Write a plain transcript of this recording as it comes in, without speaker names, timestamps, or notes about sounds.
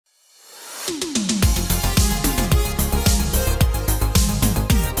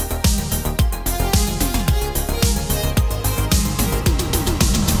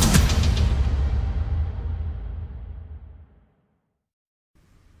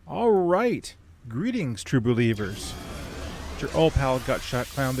All right. Greetings, true believers. It's your old pal Gutshot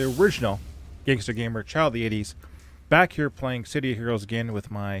Clown, the original gangster gamer, child of the 80s, back here playing City of Heroes again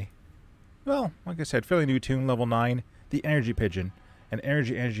with my, well, like I said, fairly new Toon Level 9, the Energy Pigeon, an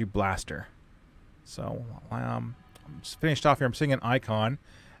Energy Blaster. So, I'm just finished off here. I'm seeing an icon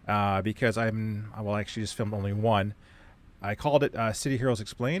because I actually just filmed only one. I called it City Heroes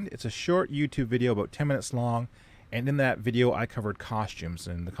Explained. It's a short YouTube video, about 10 minutes long, and in that video I covered costumes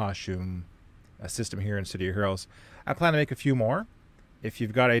and the costume system here in City of Heroes. I plan to make a few more. If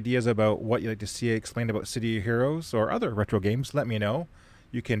you've got ideas about what you'd like to see explained about City of Heroes or other retro games, let me know.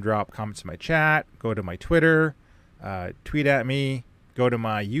 You can drop comments in my chat, go to my Twitter, tweet at me, go to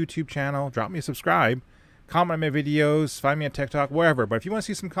my YouTube channel, drop me a subscribe, comment on my videos, find me on TikTok, wherever. But if you want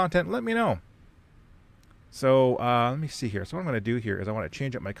to see some content, let me know. So let me see here. So what I'm going to do here is I want to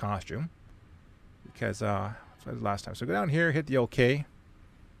change up my costume because that's what I did last time. So go down here, hit the OK,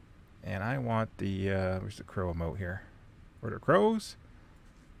 and I want the where's the crow emote here? Order crows,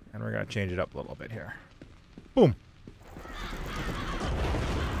 and we're going to change it up a little bit here. Boom.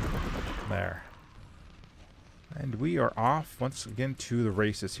 There. And we are off once again to the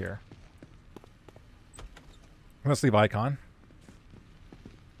races here. Let's leave icon.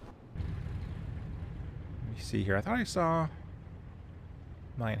 Let me see here. I thought I saw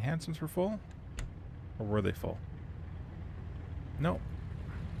my enhancements were full. Or were they full? Nope.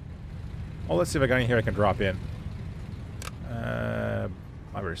 Well, let's see if I got any here I can drop in. I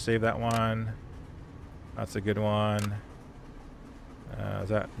better save that one. That's a good one. Is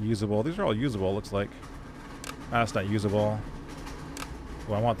that usable? These are all usable, looks like. That's not usable.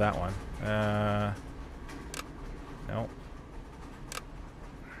 Well, I want that one. No.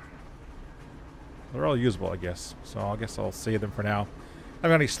 They're all usable, I guess. So I guess I'll save them for now. I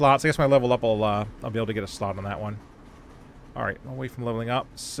haven't got any slots. I guess when I level up, I'll be able to get a slot on that one. All right, I'll wait from leveling up.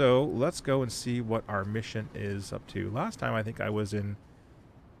 So let's go and see what our mission is up to. Last time, I think I was in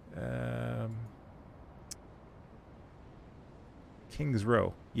King's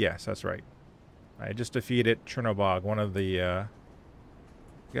Row. Yes, that's right. I just defeated Chernobog, one of the, I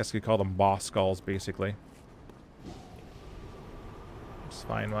guess you could call them boss skulls, basically. Just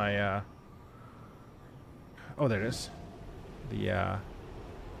find my, oh, there it is. The,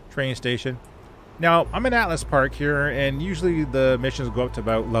 train station. Now, I'm in Atlas Park here, and usually the missions go up to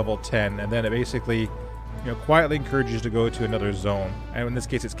about level 10, and then it basically, quietly encourages you to go to another zone. And in this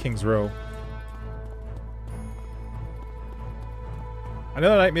case, it's King's Row.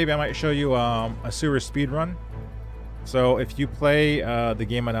 Another night, maybe I might show you a sewer speed run. So if you play the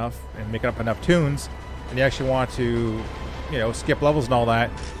game enough and make up enough tunes, and you actually want to, skip levels and all that,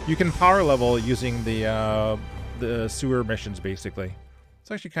 you can power level using the sewer missions, basically. It's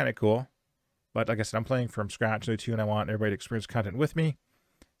actually kind of cool. But like I said, I'm playing from scratch the tune. I want everybody to experience content with me.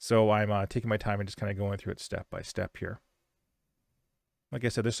 So I'm taking my time and just kind of going through it step by step here. Like I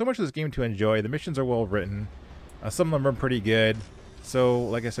said, there's so much of this game to enjoy. The missions are well written. Some of them are pretty good. So,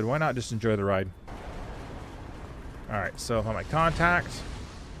 like I said, why not just enjoy the ride? Alright, so if I'm my contact.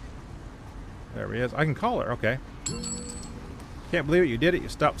 There he is. I can call her, okay. Can't believe it, you did it. You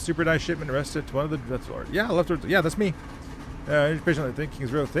stopped Superdine shipment and arrested to one of the Death Lords. Yeah, yeah, that's me. Energy Pigeon, thank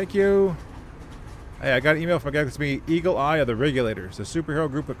King's Row. Thank you. Hey, I got an email from a guy that's me, Eagle Eye of the Regulators, the superhero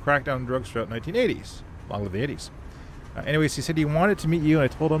group that cracked down drugs throughout the 1980s. Long live the 80s. Anyways, he said he wanted to meet you, and I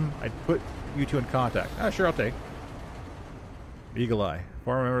told him I'd put you two in contact. Sure, I'll take. Eagle Eye.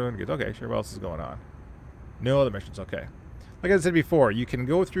 Former member. Okay, sure. What else is going on? No other missions. Okay. Like I said before, you can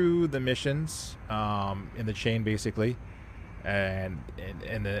go through the missions in the chain, basically, and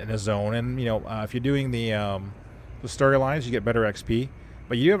in a zone. And if you're doing the storylines, you get better XP.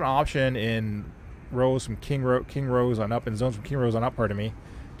 But you do have an option in rows from King Rows on up, and zones from King Rows on up, pardon me,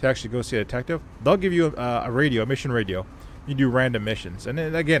 to actually go see a detective. They'll give you a mission radio. You do random missions. And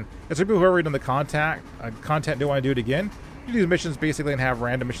then, again, it's for people who are already done the content don't want to do it again. You do these missions basically and have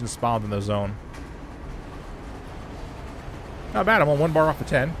random missions spawned in the zone. Not bad. I'm on 1 bar off of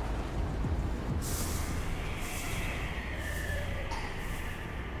 10.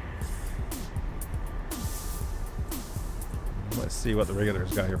 Let's see what the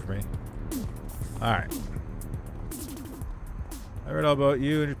regulators got here for me. Alright. I heard all about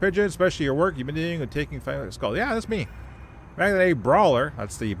you and your pigeon, especially your work you've been doing with taking five skulls. Yeah, that's me. Back in the day, Brawler.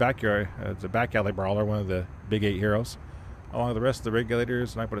 That's the backyard. It's a back alley Brawler, one of the big 8 heroes. Along with the rest of the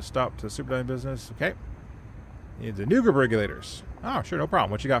regulators, and I put a stop to the Superdine business. Okay. Needs a new group of regulators. Oh, sure, no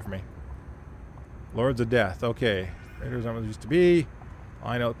problem. What you got for me? Lords of Death. Okay. Raiders aren't what they used to be.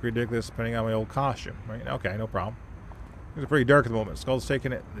 I know it's ridiculous depending on my old costume. Right? Okay, no problem. Things are pretty dark at the moment. Skull's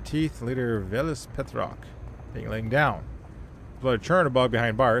taking it in the teeth. Leader Velis Petrock. Laying down. But a churn a bug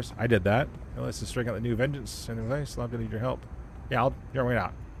behind bars. I did that. Let's just string out the new vengeance. Anyway, so I'm gonna need your help. Yeah, you're way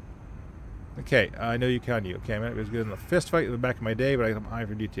out. Okay, I know you can. Okay, I was good in the fist fight in the back of my day, but I'm eye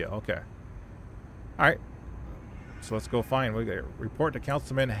for detail. Okay. All right. So let's go find. We got report to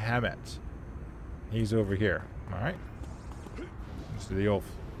Councilman Hammett. He's over here. All right. Let's do the old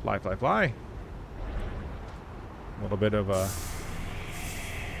fly, fly, fly. A little bit of a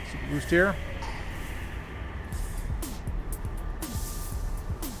super boost here.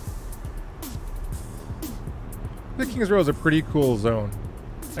 The Kings Row is a pretty cool zone.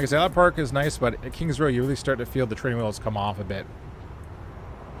 Like I said, that park is nice, but at Kings Row you really start to feel the training wheels come off a bit.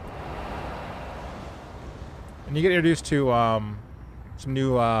 And you get introduced to some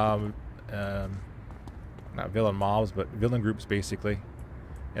new, not villain mobs, but villain groups basically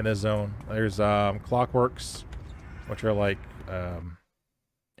in this zone. There's Clockworks, which are like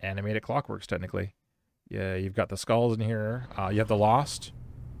animated Clockworks technically. Yeah, you've got the Skulls in here. You have the Lost,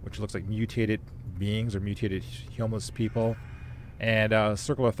 which looks like mutated beings or mutated homeless people. And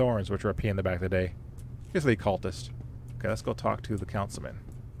Circle of Thorns, which are a pain in the back of the day. Basically cultist. Okay, let's go talk to the councilman.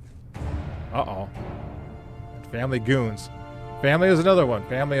 Uh-oh. Family goons. Family is another one.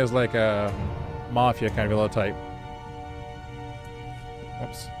 Family is like a mafia kind of a type.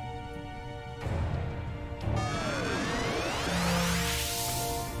 Whoops.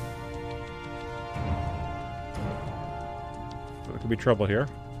 So there could be trouble here.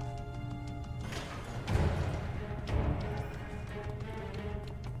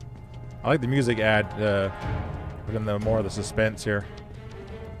 I like the music ad, put in the more of the suspense here.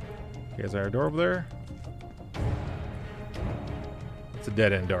 Okay, is there a door over there? It's a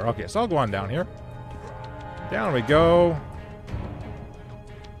dead-end door. Okay, so I'll go on down here. Down we go.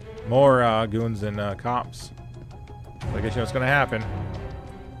 More goons and cops. So I guess you know what's going to happen.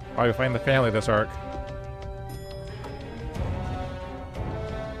 Probably find the family this arc.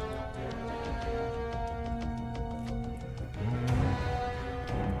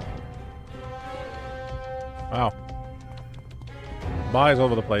 Wow. Bodies all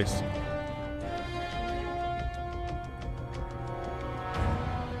over the place.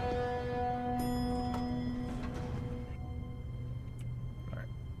 Alright.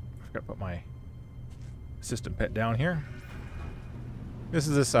 I forgot to put my assistant pet down here. This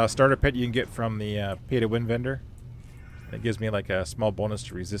is this starter pet you can get from the pay-to-win vendor. It gives me like a small bonus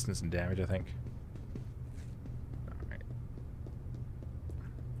to resistance and damage, I think.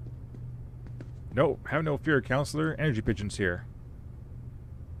 No, have no fear, counselor. Energy Pigeon's here.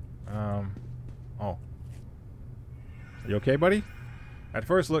 Oh. Are you okay, buddy? At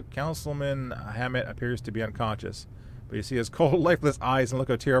first look, Councilman Hammett appears to be unconscious. But you see his cold, lifeless eyes and look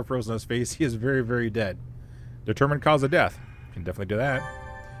of terror frozen on his face. He is very, very dead. Determined cause of death. Can definitely do that.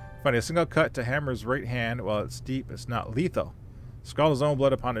 Find a single cut to Hammer's right hand. While it's deep, it's not lethal. Scald his own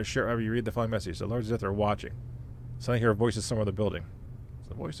blood upon his shirt. However, you read the following message. The Lord's death are watching. Suddenly hear voices somewhere in the building. It's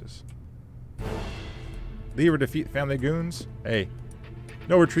the voices. Leave or defeat family goons? Hey.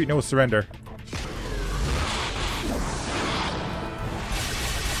 No retreat, no surrender.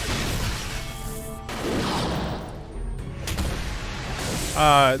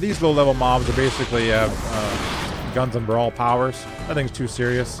 These low-level mobs are basically guns and brawl powers. Nothing's too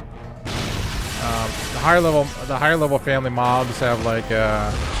serious. The higher level family mobs have like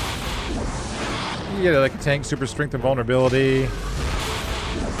you get like tank, super strength, and vulnerability. I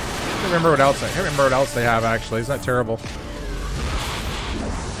can't remember what else they have actually. It's not terrible.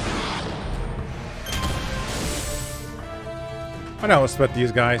 I don't sweat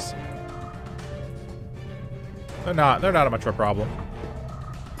these guys. They're not much of a problem.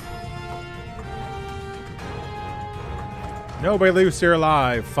 Nobody leaves here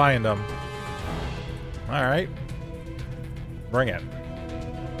alive. Find them. All right. Bring it.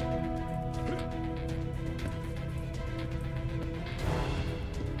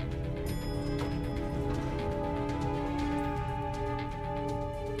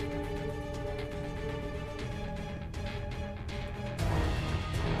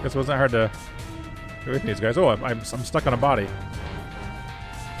 Guess it wasn't hard to go with these guys. Oh, I'm stuck on a body.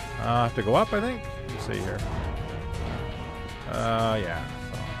 I have to go up, I think. Let's see here. Yeah.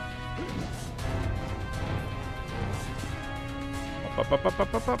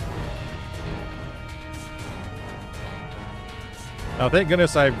 Up. Now, thank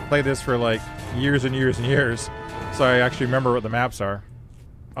goodness I've played this for like years and years and years, so I actually remember what the maps are.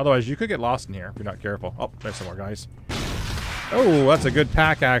 Otherwise, you could get lost in here if you're not careful. Oh, there's some more guys. Oh, that's a good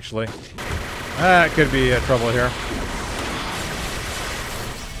pack, actually. That could be trouble here.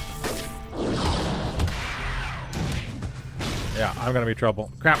 Yeah, I'm gonna be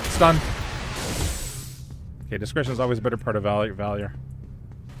trouble. Crap, stun. Okay, discretion is always a better part of valor.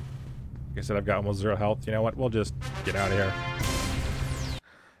 Like I said, I've got almost 0 health. You know what? We'll just get out of here.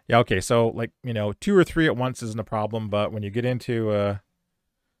 Yeah, okay, so, like, you know, 2 or 3 at once isn't a problem, but when you get into,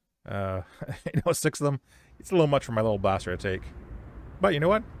 6 of them, it's a little much for my little blaster to take. But you know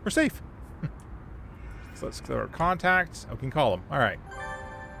what? We're safe. So let's clear our contacts. We can call them. All right.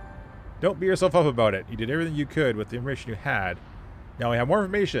 Don't beat yourself up about it. You did everything you could with the information you had. Now we have more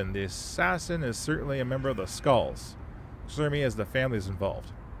information. The assassin is certainly a member of the Skulls. Concern me as the family is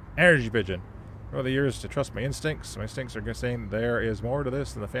involved. Energy Pigeon. Over the years to trust my instincts. My instincts are saying there is more to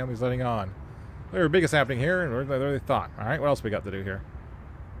this than the family's letting on. There are biggest happening here, and we're they thought. All right, what else we got to do here?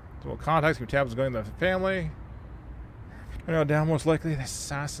 So we'll contact some tabs going to the family. I know down most likely the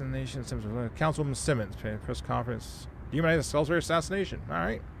assassination. Councilwoman Simmons press conference. Demonize the Skulls for assassination. All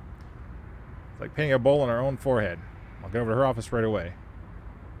right. It's like painting a bowl on our own forehead. I'll go over to her office right away.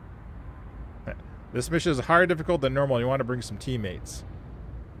 This mission is higher difficult than normal. You want to bring some teammates.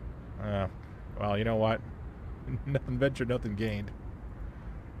 Well, you know what? Nothing ventured, nothing gained.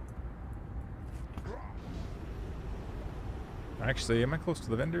 Actually, am I close to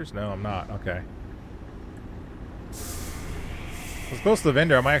the vendors? No, I'm not. Okay. If I'm close to the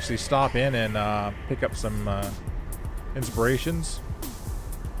vendor, I might actually stop in and pick up some inspirations.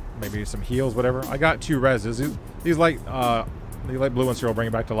 Maybe some heals, whatever. I got 2 reses. These light blue ones here will bring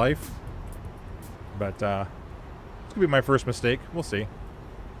it back to life. But this could be my first mistake. We'll see.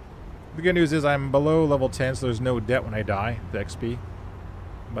 The good news is I'm below level 10, so there's no debt when I die, the XP.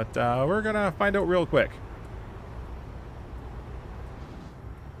 But we're going to find out real quick.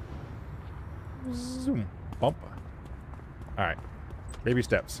 Zoom. Bump. Alright. Baby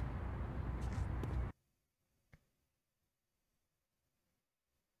steps.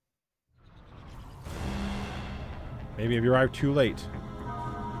 Maybe if you arrived too late.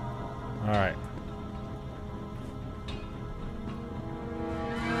 Alright.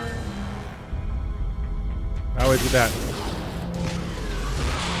 I always do that.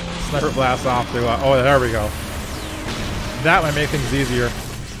 Sniper blast off to, oh, there we go. That might make things easier.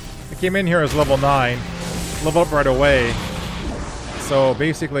 I came in here as level 9. Level up right away. So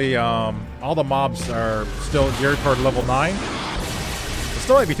basically, all the mobs are still geared toward level 9. It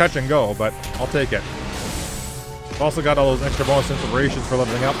still might be touch and go, but I'll take it. I've also got all those extra bonus inspirations for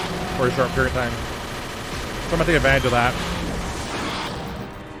leveling up for a short period of time. So I'm going to take advantage of that.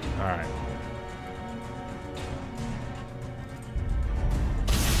 Alright.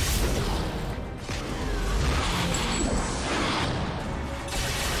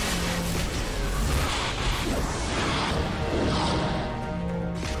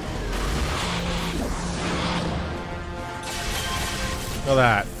 Look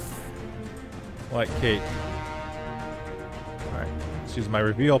at that. Like cake. Alright. Let's use my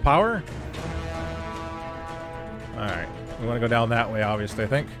reveal power. Alright. We want to go down that way, obviously, I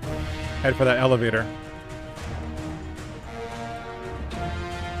think. Head for that elevator.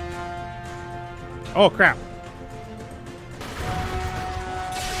 Oh, crap.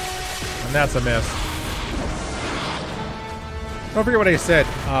 And that's a miss. Don't forget what I said.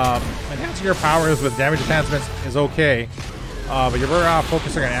 Enhancing your powers with damage enhancements is okay. But you're better off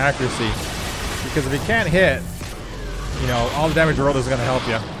focusing on accuracy. Because if you can't hit, you know, all the damage you roll is going to help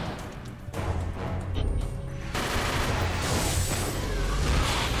you.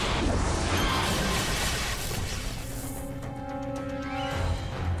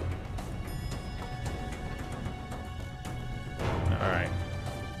 Alright.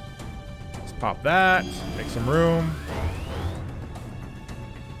 Let's pop that. Make some room.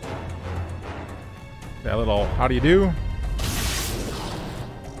 That little how do you do?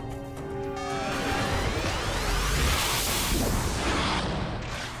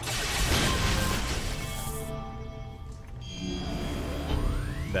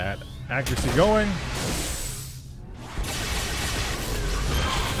 That accuracy going.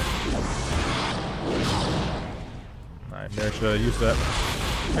 Maybe I should have used that.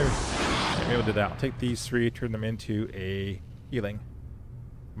 Maybe we'll do that. I'll take these 3, turn them into a healing.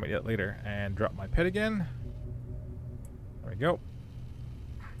 I might do that later. And drop my pet again. There we go.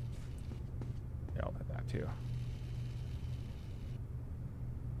 Yeah, I'll let that too.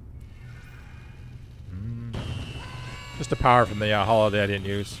 Just a power from the holiday I didn't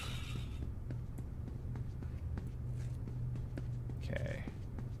use. Okay.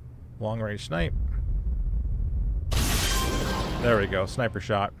 Long range snipe. There we go. Sniper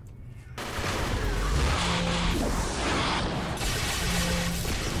shot.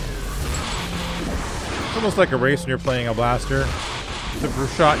 It's almost like a race when you're playing a blaster. The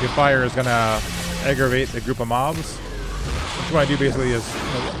first shot you fire is going to aggravate the group of mobs. What you want to do basically is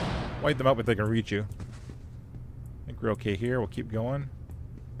wipe them out if they can reach you. We're okay here. We'll keep going.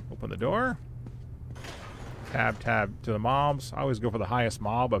 Open the door. Tab to the mobs. I always go for the highest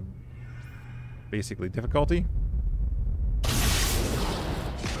mob of basically difficulty.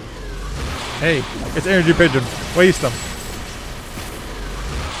 Hey, it's Energy Pigeon. Waste them.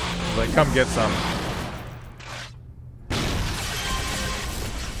 Like, come get some.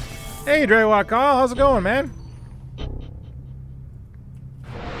 Hey, Draywalk Call, how's it going, man?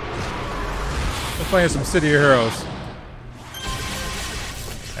 We're playing some City of Heroes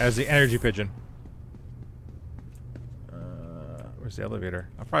as the Energy Pigeon. Where's the elevator?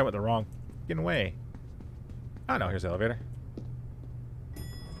 I probably went the wrong fucking way. Oh no, here's the elevator.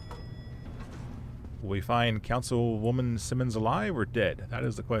 Will we find Councilwoman Simmons alive or dead? That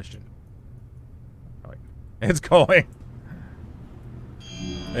is the question. Oh, wait. It's going.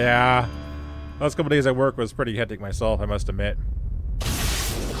 Yeah. Last couple days at work was pretty hectic myself, I must admit.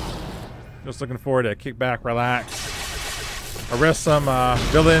 Just looking forward to kick back, relax, arrest some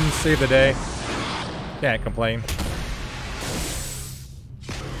villains, save the day. Can't complain.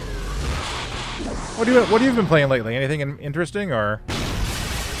 What have you been playing lately? Anything interesting or?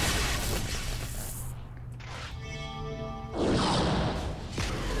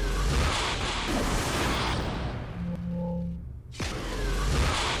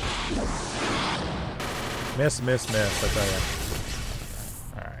 Miss, I tell you.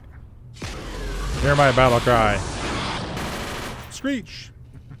 Alright. Hear my battle cry. Screech!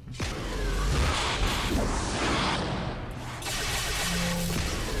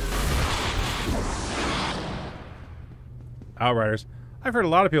 Outriders. I've heard a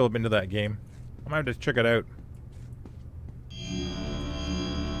lot of people have been to that game. I might have to check it out.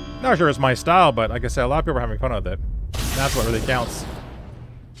 Not sure it's my style, but like I said, a lot of people are having fun with it. That's what really counts.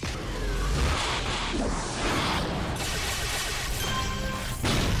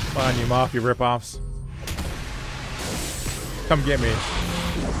 Come on, you mafia ripoffs. Come get me.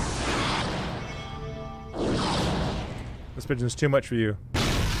 This pigeon's too much for you.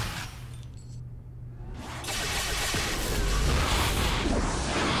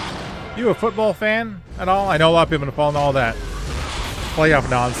 You a football fan at all? I know a lot of people have fallen all that playoff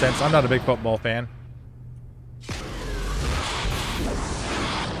nonsense. I'm not a big football fan.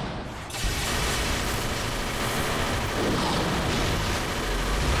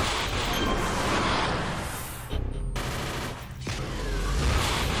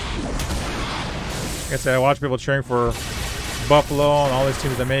 Like I said, I watch people cheering for Buffalo and all these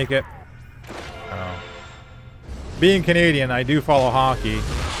teams that make it. Being Canadian, I do follow hockey.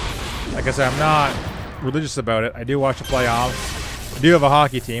 Like I said, I'm not religious about it. I do watch the playoffs. I do have a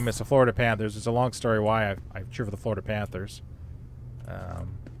hockey team. It's the Florida Panthers. It's a long story why I cheer for the Florida Panthers.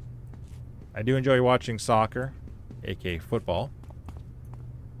 I do enjoy watching soccer, aka football.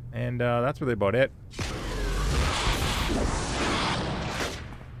 And that's really about it.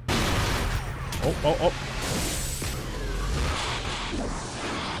 Oh.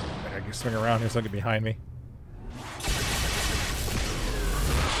 I can swing around here so I can get behind me.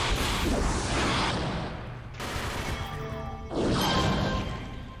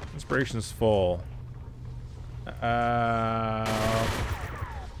 Inspiration's full. I'll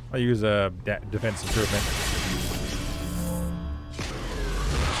use a defense improvement.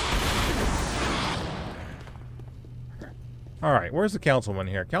 Alright, where's the councilwoman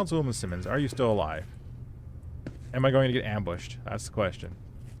here? Councilwoman Simmons, are you still alive? Am I going to get ambushed? That's the question.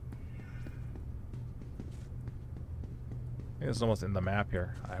 I think it's almost in the map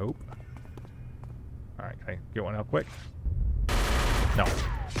here, I hope. Alright, can I get one out quick? No.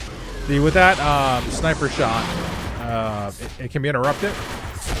 See, with that sniper shot, it can be interrupted.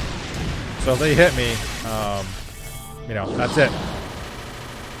 So if they hit me, you know, that's it.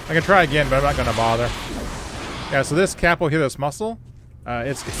 I can try again, but I'm not going to bother. Yeah, so this capo here, this muscle,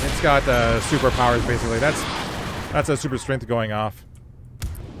 it's got superpowers basically. That's a super strength going off.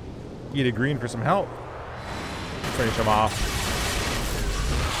 Eat a green for some help. Finish him off.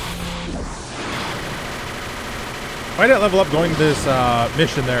 If I didn't level up going to this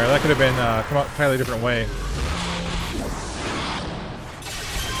mission there, that could have been come out a entirely different way.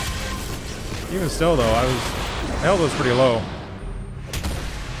 Even still though, my health was pretty low.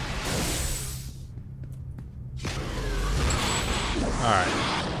 Alright.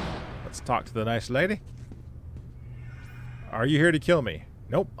 Let's talk to the nice lady. Are you here to kill me?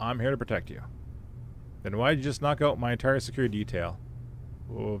 Nope, I'm here to protect you. Then why'd you just knock out my entire security detail?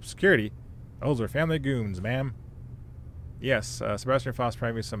 Oh, security? Those are family goons, ma'am. Yes, Sebastian Foss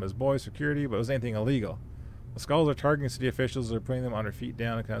provided some of his boys' security, but it was anything illegal. The Skulls are targeting city officials. They're putting them on their feet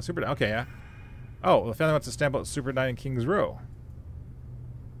down. Kind of Superdine. Okay, yeah. Oh, the family wants to stamp out Superdine in Kings Row.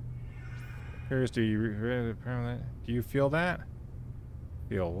 Appears do you feel that?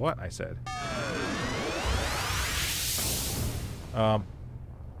 Feel what? I said.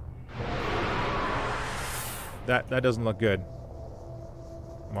 That doesn't look good.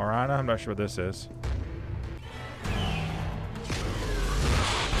 Morana, I'm not sure what this is.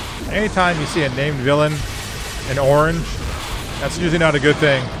 Anytime you see a named villain in orange, that's usually not a good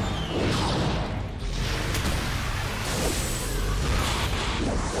thing.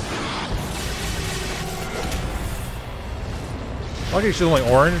 Lucky she's only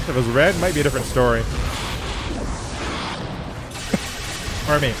orange. If it was red, it might be a different story.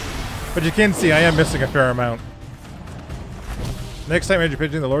 Pardon me. But you can see I am missing a fair amount. Next time Energy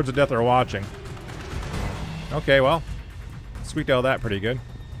Pigeon, the Lords of Death are watching. Okay, well. Squeaked out that pretty good.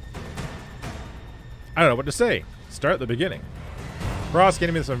 I don't know what to say. Start at the beginning. Ross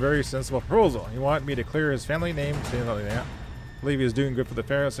gave me some very sensible proposal. He wanted me to clear his family name. I believe he was doing good for the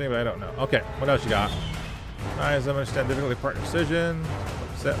Pharisee, but I don't know. Okay, what else you got? I understand difficulty partner decision.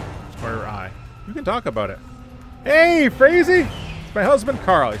 Upset. Smarter eye. You can talk about it. Hey, Frazee! It's my husband,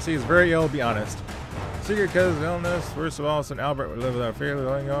 Carl. You see, he's very ill, to be honest. Secret because of illness. Worst of all, son Albert would live without fear.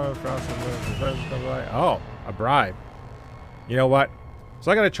 Oh, a bribe. You know what?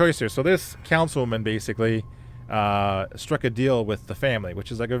 So I got a choice here. So this councilwoman basically struck a deal with the family,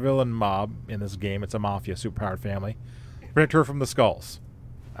 which is like a villain mob in this game. It's a mafia, superpowered family. Protect her from the skulls.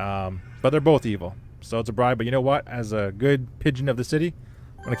 But they're both evil. So it's a bribe. But you know what? As a good pigeon of the city,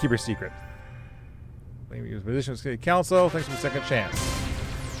 I'm going to keep her secret. Position of city council. Thanks for the second chance.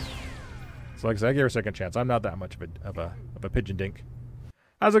 So like I said, I gave her a second chance. I'm not that much of a pigeon dink.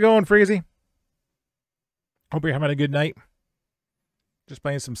 How's it going, Freezy? Hope you're having a good night. Just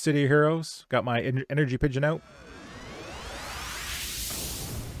playing some City Heroes. Got my Energy Pigeon out.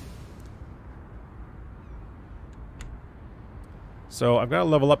 So I've got to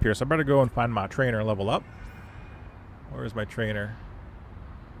level up here. So I better go and find my trainer and level up. Where's my trainer?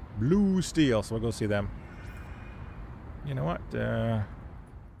 Blue Steel. So we'll go see them. You know what?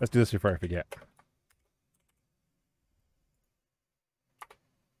 Let's do this before I forget.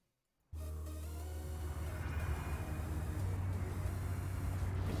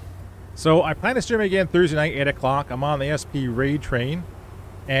 So I plan to stream again Thursday night, 8 o'clock. I'm on the SP raid train.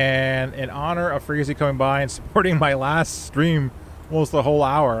 And in honor of Freezy coming by and supporting my last stream almost the whole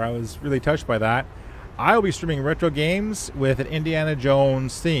hour, I was really touched by that. I'll be streaming retro games with an Indiana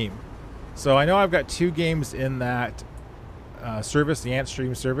Jones theme. So I know I've got 2 games in that service, the Ant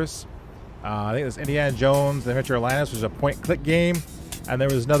Stream service. I think it was Indiana Jones, The Adventure of Atlantis, which is a point-click game. And there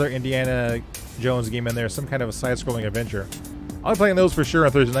was another Indiana Jones game in there, some kind of a side-scrolling adventure. I'll be playing those for sure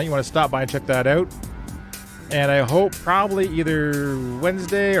on Thursday night. You want to stop by and check that out. And I hope probably either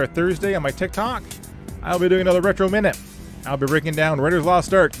Wednesday or Thursday on my TikTok, I'll be doing another Retro Minute. I'll be breaking down Raiders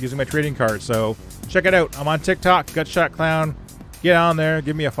Lost Ark using my trading card. So check it out. I'm on TikTok, Gutshot Clown. Get on there.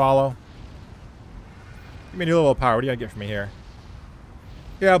 Give me a follow. Give me a new level of power. What do you got to get from me here?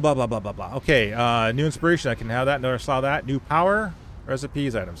 Yeah, blah, blah, blah, blah, blah. Okay, new inspiration. I can have that. Never saw that. New power.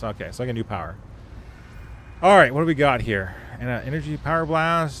 Recipes, items. Okay, so I get new power. All right, what do we got here? Energy Power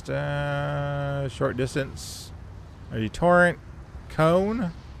Blast. Short distance. Energy Torrent.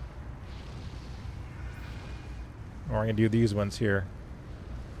 Cone. Or I'm going to do these ones here.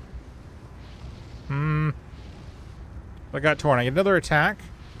 I got Torrent. I get another attack.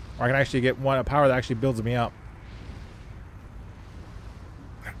 Or I can actually get a power that actually builds me up.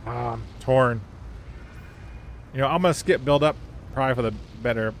 Torn. You know, I'm going to skip build up. Probably for the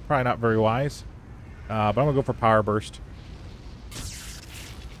better. Probably not very wise. But I'm going to go for Power Burst.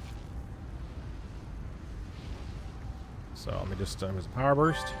 So let me just... was it Power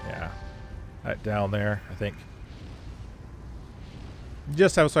Burst? Yeah. That down there, I think.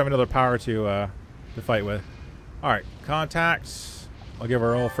 Just have another power to fight with. Alright. Contacts. I'll give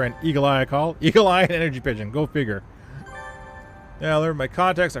our old friend Eagle Eye a call. Eagle Eye and Energy Pigeon. Go figure. Yeah, my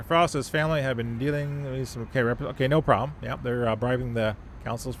contacts at Frost's family have been dealing with some... Okay, no problem. Yep, they're bribing the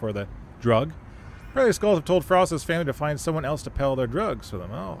councils for the drug. Apparently, Skulls have told Frost's family to find someone else to peddle their drugs for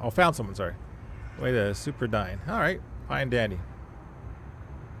them. Oh, found someone, sorry. Way to Superdine. Alright, fine dandy.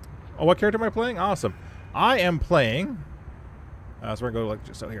 Oh, what character am I playing? Awesome. I am playing... so we're going to go like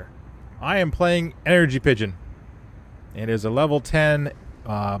just out here. I am playing Energy Pigeon. It is a level 10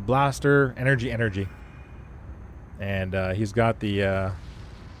 blaster, energy. And he's got the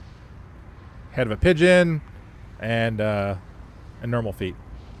head of a pigeon and normal feet.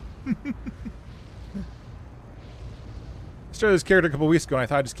 I started this character a couple weeks ago and I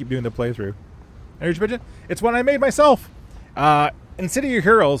thought I'd just keep doing the playthrough. Energy Pigeon? It's one I made myself. In City of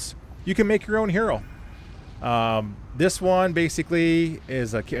Heroes, you can make your own hero. This one basically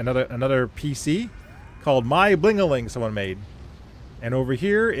is another PC called My Blingaling someone made. And over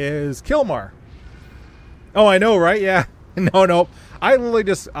here is Kilmar. Oh, I know, right? Yeah. No. I literally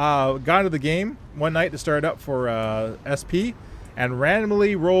just got into the game one night to start up for SP and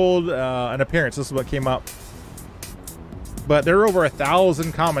randomly rolled an appearance. This is what came up. But there are over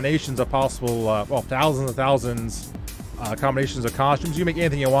 1,000 combinations of possible, well, thousands and thousands combinations of costumes. You make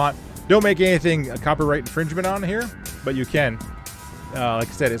anything you want. Don't make anything a copyright infringement on here, but you can. Like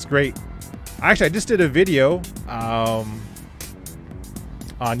I said, it's great. Actually, I just did a video on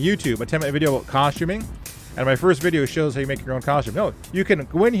YouTube, a 10-minute video about costuming. And my first video shows how you make your own costume. No, you can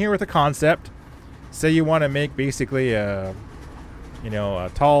go in here with a concept. Say you want to make basically a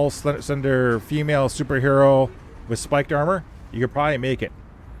tall, slender female superhero with spiked armor. You could probably make it.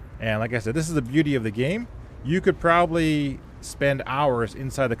 And like I said, this is the beauty of the game. You could probably spend hours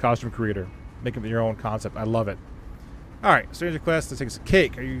inside the costume creator making your own concept. I love it. All right, Stranger Quest. Let's take a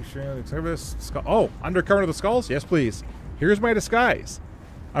cake. Are you sharing the service? Oh, undercover of the skulls? Yes, please. Here's my disguise.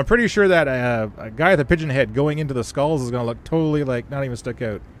 I'm pretty sure that a guy with a pigeon head going into the skulls is going to look totally like not even stuck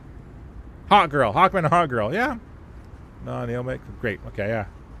out. Hot girl. Hawkman and hot girl. Yeah. No, Neil make great. Okay, yeah.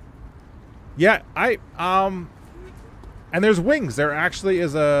 Yeah, and there's wings. There actually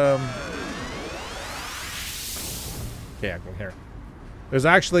is a... Okay, I'm going here. There's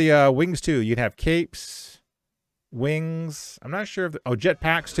actually wings too. You'd have capes, wings. I'm not sure if... Oh,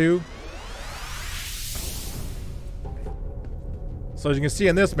 jetpacks too. So as you can see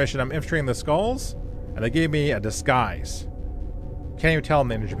in this mission, I'm infiltrating the skulls, and they gave me a disguise. Can't even tell I'm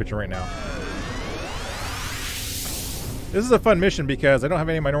the Energy Pigeon right now. This is a fun mission because I don't have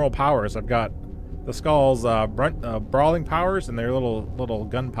any of my normal powers. I've got the skulls' brawling powers and their little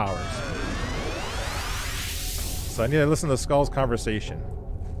gun powers. So I need to listen to the skull's conversation.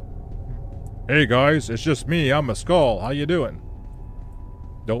 Hey guys, it's just me. I'm a skull. How you doing?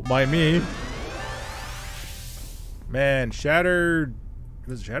 Don't mind me. Man, Shatterjaw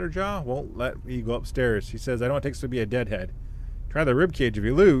won't let me go upstairs. He says, I don't want it to be a deadhead. Try the ribcage if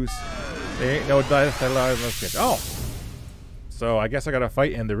you lose. They ain't no death allowed in this cage. Oh. So I guess I gotta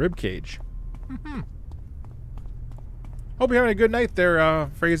fight in the ribcage. Hope you're having a good night there,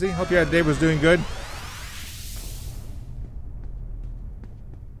 Frazee. Hope your day was doing good.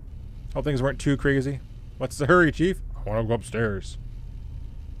 Hope things weren't too crazy. What's the hurry, Chief? I want to go upstairs.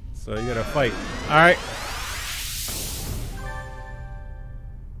 So you gotta fight. Alright.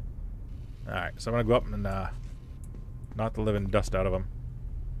 Alright, so I'm gonna go up and knock the living dust out of him.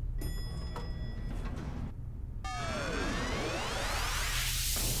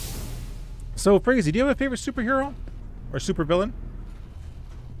 So, Frazee, do you have a favorite superhero? Or supervillain?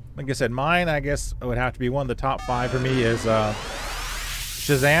 Like I said, mine, I guess, would have to be one of the top 5 for me is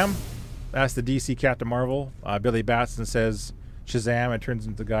Shazam. That's the DC Captain Marvel. Billy Batson says Shazam and turns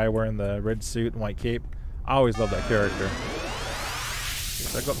into the guy wearing the red suit and white cape. I always love that character.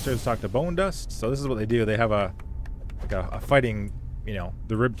 So I go upstairs to talk to Bone Dust. So this is what they do. They have a fighting,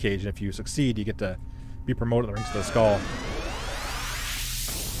 the rib cage, and if you succeed, you get to be promoted in the Rings to the Skull.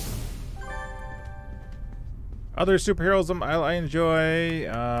 Other superheroes I enjoy,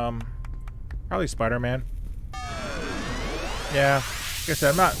 probably Spider-Man. Yeah, like I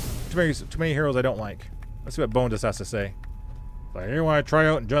said, I'm not too many heroes I don't like. Let's see what Bone Dust has to say. Like, you want to try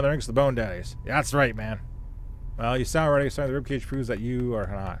out and join the Rings of the Bone Daddies? Yeah, that's right, man. Well, you sound ready. So the ribcage proves that you are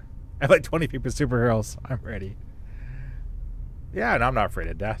not. I have like 20 people superheroes. I'm ready. Yeah, and I'm not afraid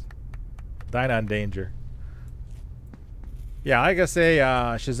of death. Dying on danger. Yeah, I gotta say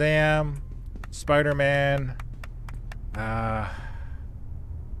Shazam, Spider-Man. Trying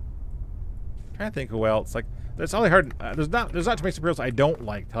to think who else. Like, it's really hard. There's not too many superheroes I don't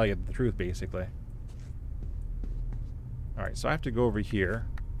like. Tell you the truth, basically. All right, so I have to go over here.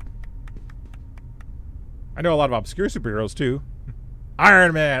 I know a lot of obscure superheroes too.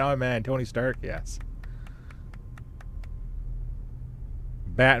 Iron Man, oh man, Tony Stark, yes.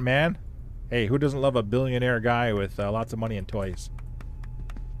 Batman. Hey, who doesn't love a billionaire guy with lots of money and toys?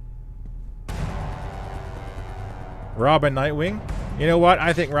 Robin, Nightwing. You know what?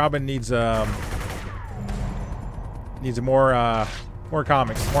 I think Robin needs more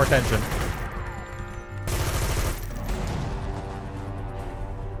comics, more attention.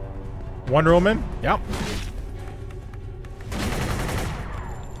 Wonder Woman. Yep.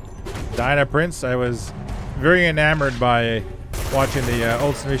 Diana Prince. I was very enamored by watching the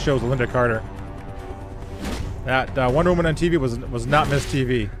old TV shows with Linda Carter. That Wonder Woman on TV was not Miss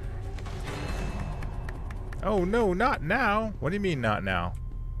TV. Oh no, not now. What do you mean not now?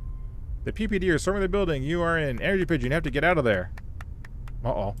 The PPD are storming the building. You are in Energy Pigeon. You have to get out of there.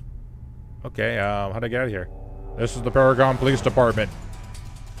 Uh-oh. Okay, how do I get out of here? This is the Paragon Police Department.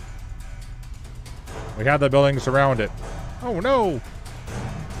 We have the building surrounded. Oh no!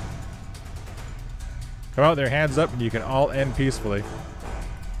 Come out there, hands up, and you can all end peacefully.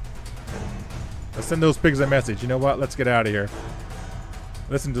 Let's send those pigs a message. You know what? Let's get out of here.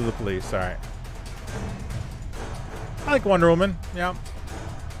 Listen to the police. Alright. I like Wonder Woman. Yeah.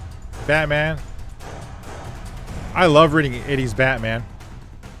 Batman. I love reading 80s Batman.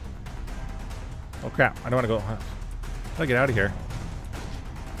 Oh crap. I don't want to go. How do I get out of here?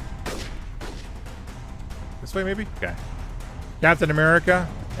 This way maybe? Okay. Captain America.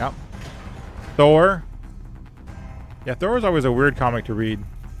 Yep. Thor. Yeah, Thor was always a weird comic to read.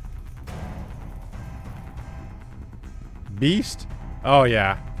 Beast. Oh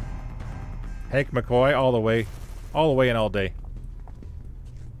yeah. Hank McCoy all the way. All the way and all day.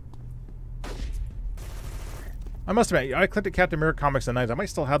 I must admit, I collected Captain America comics in the 90s. I might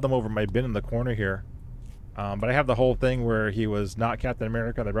still have them over my bin in the corner here. But I have the whole thing where he was not Captain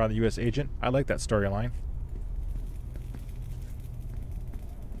America, they brought the U.S. agent. I like that storyline.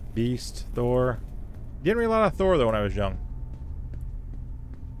 Beast, Thor. Didn't read a lot of Thor, though, when I was young.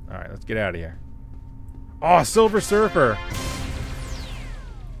 Alright, let's get out of here. Oh, Silver Surfer!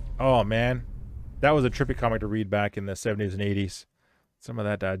 Oh, man. That was a trippy comic to read back in the 70s and 80s. Some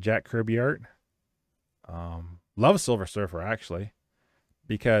of that Jack Kirby art. Love Silver Surfer, actually.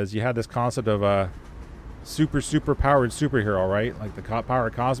 Because you had this concept of a super powered superhero, right? Like the power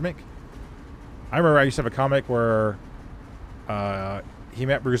cosmic. I remember I used to have a comic where he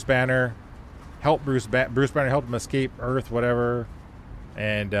met Bruce Banner, helped Bruce Banner helped him escape Earth, whatever,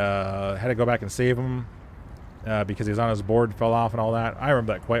 and had to go back and save him because he was on his board, fell off, and all that. I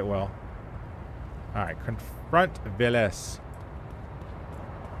remember that quite well. All right, confront Villas.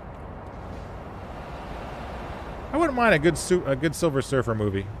 I wouldn't mind a good Silver Surfer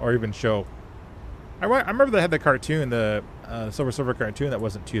movie or even show. I remember they had the cartoon, the Silver Surfer cartoon that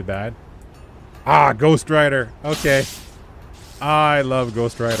wasn't too bad. Ah, Ghost Rider. Okay. I love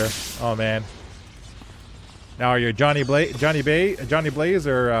Ghost Rider. Oh man. Now are you Johnny Blaze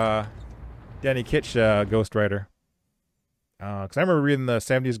or Danny Kitsch Ghost Rider? Because I remember reading the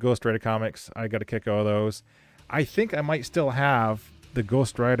 70s Ghost Rider comics. I got a kick out of those. I think I might still have the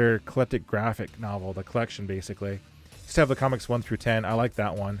Ghost Rider Eclectic graphic novel, the collection basically. Just have the comics 1 through 10. I like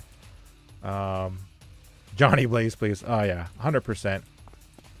that one. Johnny Blaze, please. Oh yeah, 100%.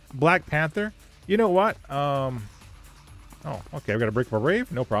 Black Panther. You know what? Oh, okay. We got to break for a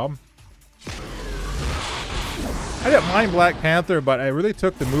rave. No problem. I didn't mind Black Panther, but I really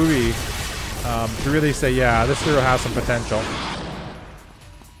took the movie to really say, yeah, this hero has some potential.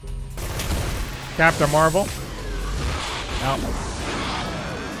 Captain Marvel. Now.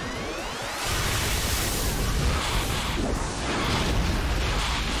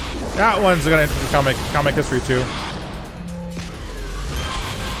 That one's gonna enter the comic history too.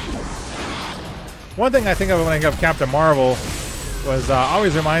 One thing I think of when I think of Captain Marvel was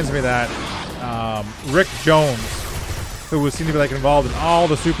always reminds me that Rick Jones, who was seen to be like involved in all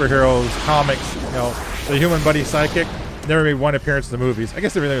the superheroes comics, you know, the human buddy psychic, never made one appearance in the movies. I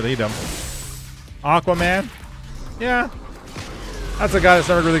guess they really need him. Aquaman, yeah, that's a guy that's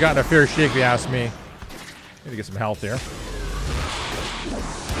never really gotten a fair shake if you ask me. Need to get some health here.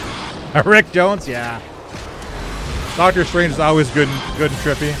 Rick Jones, yeah. Doctor Strange is always good and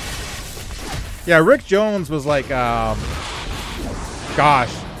trippy. Yeah, Rick Jones was like, gosh,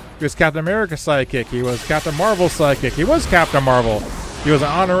 he was Captain America psychic. He was Captain Marvel psychic. He was Captain Marvel. He was an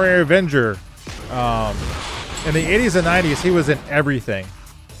honorary Avenger. In the 80s and 90s, he was in everything.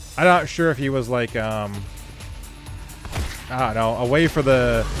 I'm not sure if he was like, I don't know, a way for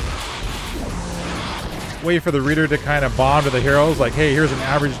the reader to kind of bond with the heroes. Like, hey, here's an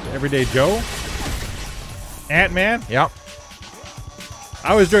average everyday Joe. Ant-Man, yep. I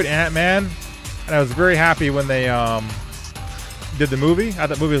always enjoyed Ant-Man, and I was very happy when they did the movie. I thought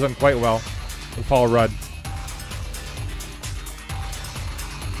the movie was done quite well with Paul Rudd.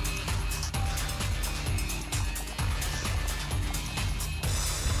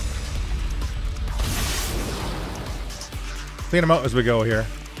 Clean them out as we go here.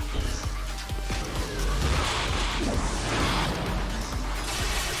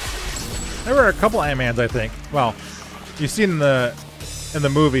 There were a couple Ant-Mans, I think. Well, you've seen in the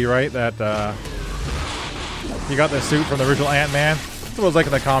movie, right? That he got the suit from the original Ant-Man. That's what it was like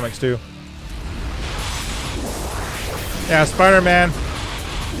in the comics too. Yeah, Spider-Man.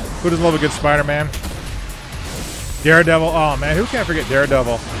 Who doesn't love a good Spider-Man? Daredevil. Oh man, who can't forget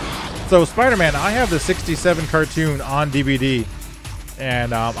Daredevil? So Spider-Man, I have the '67 cartoon on DVD,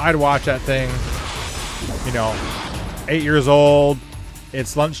 and I'd watch that thing. You know, 8 years old.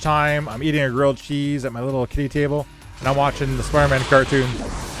 It's lunchtime. I'm eating a grilled cheese at my little kiddie table, and I'm watching the Spider-Man cartoon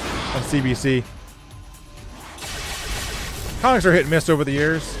on CBC. Comics are hit and miss over the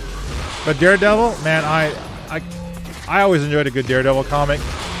years, but Daredevil, man, I always enjoyed a good Daredevil comic.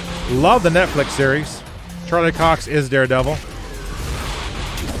 Love the Netflix series. Charlie Cox is Daredevil.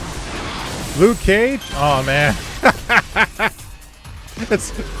 Luke Cage, oh man.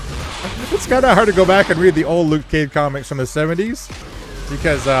 It's kind of hard to go back and read the old Luke Cage comics from the 70s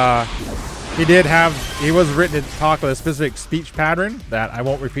because he was written to talk with a specific speech pattern that I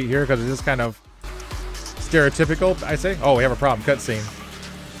won't repeat here because it is kind of stereotypical, I say. Oh, we have a problem, cutscene.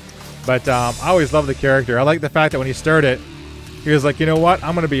 But I always loved the character. I like the fact that when he started, he was like, you know what?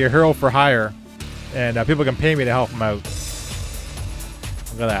 I'm going to be a hero for hire, and people can pay me to help him out.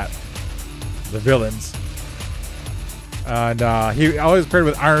 Look at that. The villains. And he always paired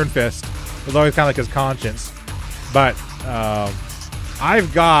with Iron Fist. It was always kind of like his conscience. But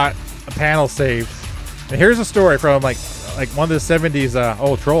I've got a panel saved. And here's a story from like one of the 70s.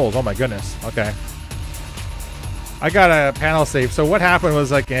 Oh, Trolls. Oh my goodness. Okay. I got a panel saved. So what happened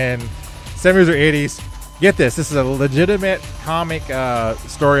was like in 70s or 80s. Get this. This is a legitimate comic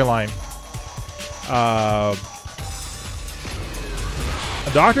storyline.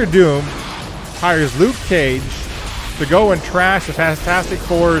 Dr. Doom hires Luke Cage to go and trash the Fantastic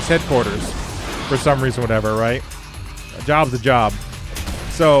Four's headquarters for some reason, whatever, right? A job's a job.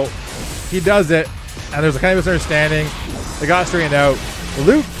 So he does it, and there's a kind of misunderstanding. They got straightened out.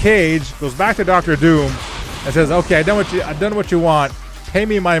 Luke Cage goes back to Dr. Doom and says, "Okay, I've done what you want. Pay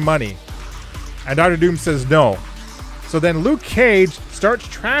me my money." And Dr. Doom says no. So then Luke Cage starts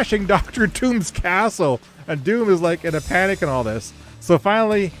trashing Dr. Doom's castle, and Doom is like in a panic and all this. So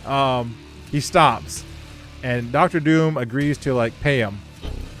finally, he stops. And Dr. Doom agrees to like pay him,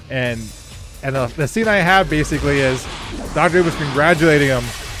 and the scene I have basically is Dr. Doom is congratulating him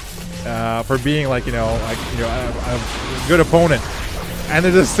for being like a good opponent, and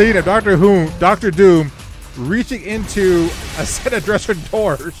there's a scene of Dr. Doom reaching into a set of dresser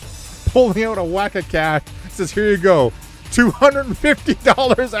drawers, pulling out a whack of cash, says, "Here you go,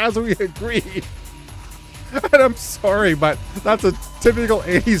 $250 as we agreed." And I'm sorry, but that's a typical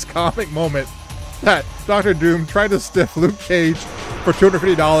 80s comic moment. That Dr. Doom tried to stiff Luke Cage for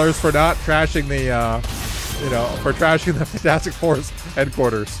 $250 for not trashing for trashing the Fantastic Four's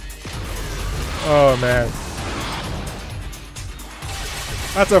headquarters. Oh man,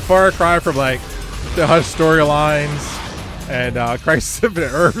 that's a far cry from like the Hush storylines and Crisis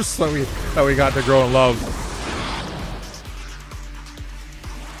Infinite Earths that we got to grow and love.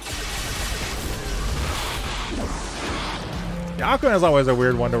 Yeah, Aquaman is always a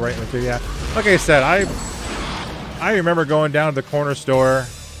weird one to write into. Yeah. Like I said, I remember going down to the corner store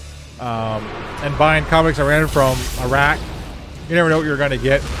and buying comics I rented from a rack. You never know what you're going to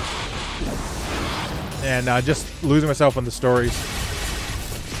get. And just losing myself in the stories.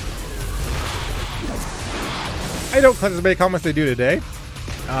 I don't collect as many comics they do today.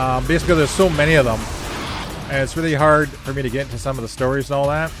 Basically, there's so many of them. And it's really hard for me to get into some of the stories and all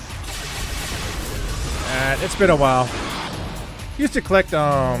that. And it's been a while. Used to collect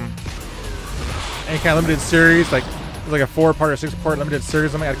any kind of limited series, like a 4-part or 6-part limited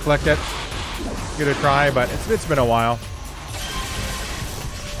series. I might have to collect it, give it a try, but it's been a while.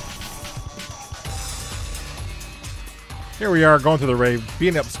 Here we are going through the rave,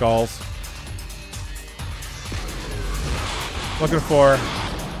 beating up skulls, looking for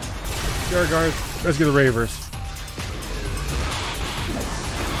Yard Guards, rescue the ravers.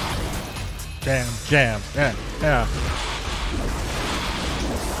 Jam, yeah.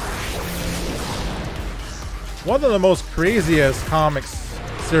 One of the most craziest comics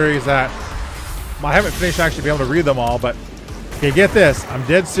series that I haven't finished actually being able to read them all, but okay, get this, I'm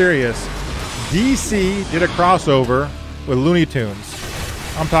dead serious. DC did a crossover with Looney Tunes.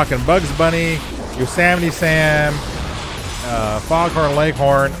 I'm talking Bugs Bunny, Yosemite Sam, Foghorn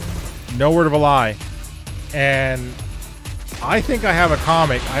Leghorn, no word of a lie. And I think I have a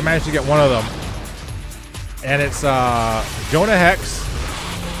comic. I managed to get one of them. And it's Jonah Hex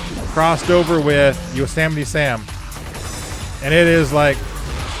crossed over with Yosemite Sam. And it is like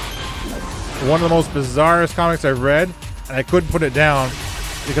one of the most bizarrest comics I've read. And I couldn't put it down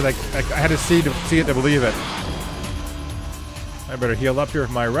because I had to see it to believe it. I better heal up here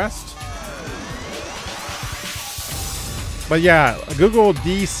for my rest. But yeah, Google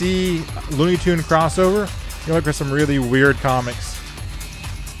DC Looney Tune crossover. You'll look for some really weird comics.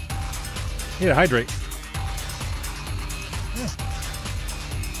 Need to hydrate. Yeah.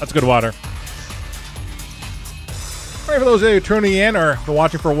 That's good water. Alright, for those of you tuning in or been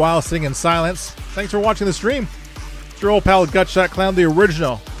watching for a while sitting in silence, thanks for watching the stream. It's your old pal Gutshot Clown, the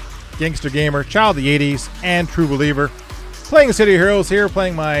original gangster gamer, child of the 80s, and true believer. Playing City Heroes here,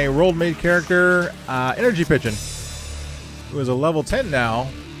 playing my role-made character, Energy Pigeon, who is a level 10 now,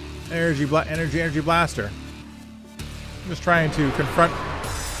 Energy Blaster. I'm just trying to confront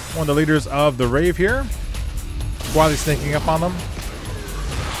one of the leaders of the rave here, while he's sneaking up on them,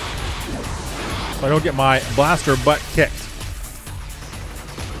 so I don't get my blaster butt kicked.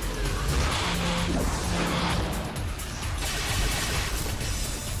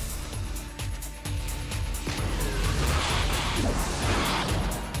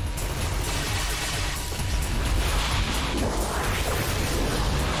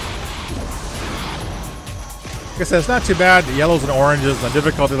 Like I said, it's not too bad. The yellows and oranges, the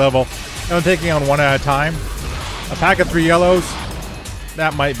difficulty level, I'm taking on one at a time. A pack of 3 yellows,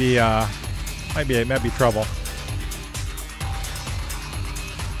 that might be trouble.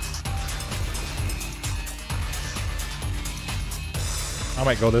 I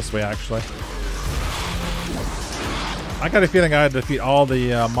might go this way, actually. I got a feeling I had to defeat all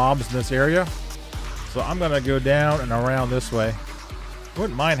the mobs in this area, so I'm gonna go down and around this way.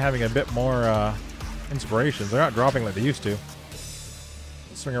 Wouldn't mind having a bit more inspirations. They're not dropping like they used to.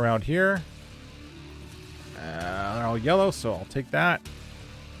 Swing around here. They're all yellow, so I'll take that.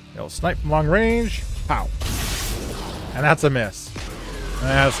 It'll snipe from long range. Pow. And that's a miss.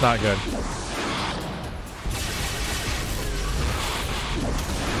 That's not good.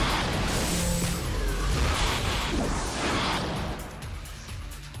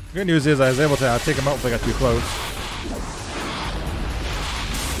 Good news is I was able to take him out if I got too close.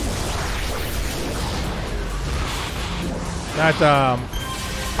 That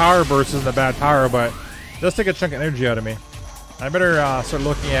power burst isn't a bad power, but it does take a chunk of energy out of me. I better start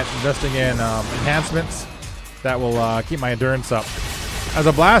looking at investing in enhancements that will keep my endurance up. As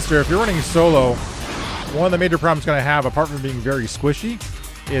a blaster, if you're running solo, one of the major problems you're going to have, apart from being very squishy,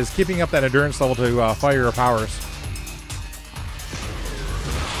 is keeping up that endurance level to fire your powers.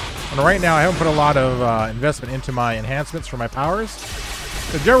 And right now, I haven't put a lot of investment into my enhancements for my powers.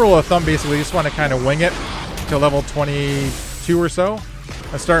 The general rule of thumb, basically, you just want to kind of wing it to level 22 or so,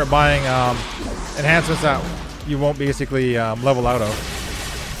 and start buying enhancements that you won't basically level out of.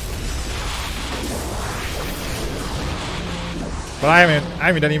 But I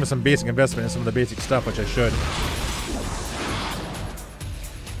haven't done even some basic investment in some of the basic stuff, which I should.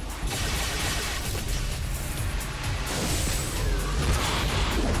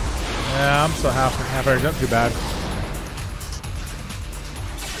 Yeah, I'm still half energy, not too bad.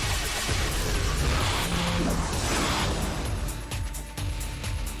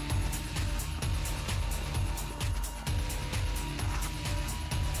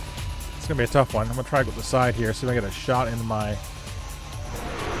 It's gonna be a tough one. I'm gonna try to go to the side here, see if I get a shot into my.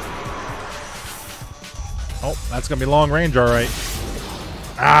 Oh, that's gonna be long range, all right.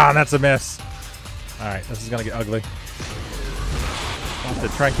 Ah, that's a miss. All right, this is gonna get ugly. I'll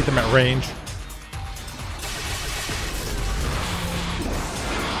have to try and keep them at range.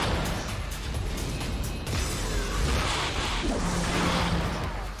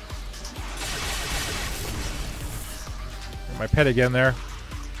 Get my pet again there.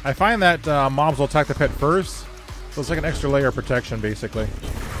 I find that mobs will attack the pet first, so it's like an extra layer of protection, basically.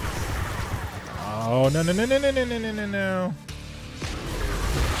 Oh, no, no, no, no, no, no, no, no, no, no.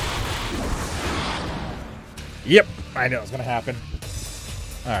 Yep, I know it's going to happen.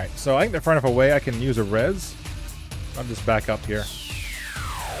 Alright, so I think they're far enough away I can use a res. I'll just back up here.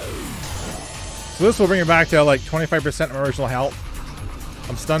 So this will bring me back to like 25% of my original health.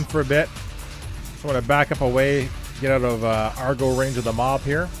 I'm stunned for a bit, so I'm going to back up away, get out of Argo range of the mob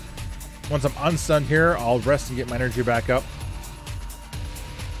here. Once I'm unstunned here, I'll rest and get my energy back up.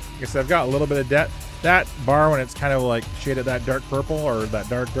 Like I said, I've got a little bit of debt. That bar, when it's kind of like shaded that dark purple or that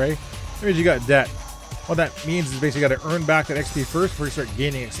dark gray, that means you got debt. What that means is basically you got to earn back that XP first before you start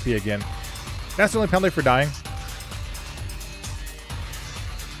gaining XP again. That's the only penalty for dying.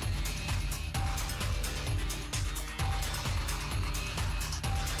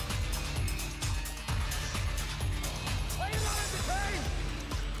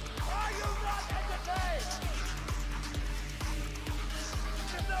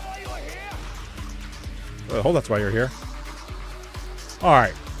 I hope that's why you're here.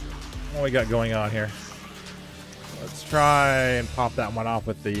 Alright. What we got going on here? Let's try and pop that one off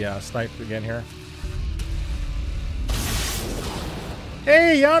with the snipe again here.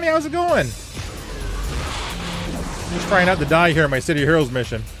 Hey, Yanni, how's it going? I'm just trying not to die here in my City Heroes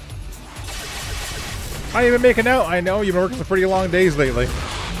mission. How you been making out? I know you've been working some pretty long days lately.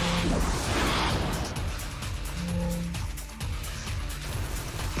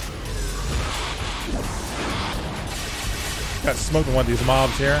 Got smoked with one of these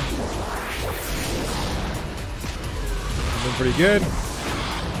mobs here. Doing pretty good.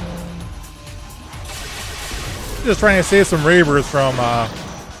 Just trying to save some ravers from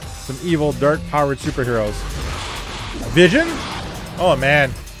some evil, dark-powered superheroes. Vision? Oh,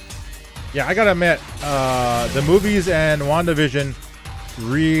 man. Yeah, I gotta admit, the movies and WandaVision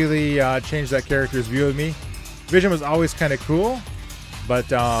really changed that character's view of me. Vision was always kind of cool, but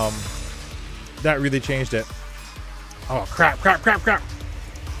that really changed it. Oh, crap, crap, crap, crap.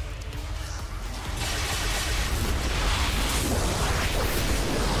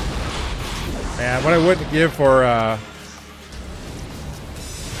 Man, what I wouldn't give for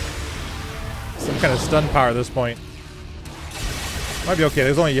some kind of stun power at this point. Might be okay.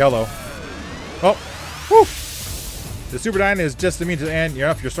 There's only yellow. Oh, whew. The Superdine is just the means to the end.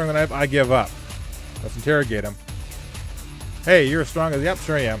 If you're stronger than I give up. Let's interrogate him. Hey, you're as strong as... Yep,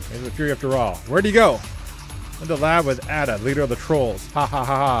 sure I am. He's a fury after all. Where'd he go? In the lab with Ada, leader of the trolls. Ha ha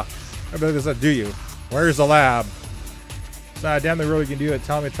ha ha. I bet this do you. Where's the lab? It's not a damn the road you can do it.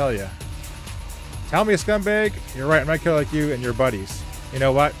 Tell me to tell you. Tell me, scumbag. You're right. I'm not killing like you and your buddies. You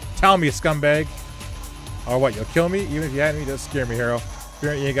know what? Tell me, scumbag. Or what? You'll kill me? Even if you had me, just scare me, hero.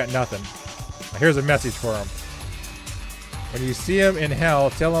 Fear you ain't got nothing. Now, here's a message for him. When you see him in hell,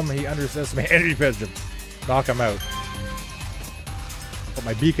 tell him he underestimated Energy Pigeon. Knock him out. Put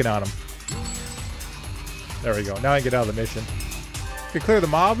my beacon on him. There we go. Now I can get out of the mission. Can clear the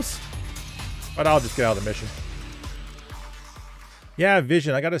mobs, but I'll just get out of the mission. Yeah,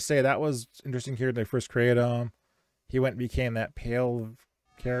 Vision. I gotta say, that was interesting here when they first created him. He went and became that pale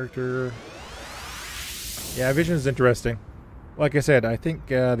character. Yeah, Vision is interesting. Like I said, I think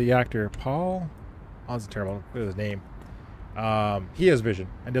the actor, Paul... Oh, that's terrible. What is his name? He is Vision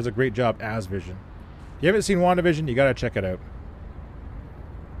and does a great job as Vision. If you haven't seen WandaVision, you gotta check it out.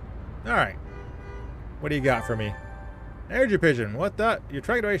 Alright. What do you got for me? Energy Pigeon, what the? Your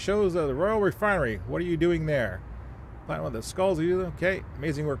tracking device shows the Royal Refinery. What are you doing there? Planting with the skulls are you? Okay.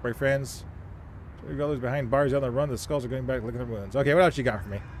 Amazing work, my friends. Others behind bars on the run. The skulls are going back looking at their wounds. Okay, what else you got for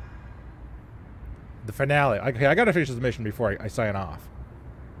me? The finale. Okay, I gotta finish this mission before I sign off.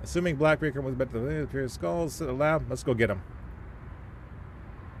 Assuming Blackbreaker was better than the skulls at the lab, let's go get him.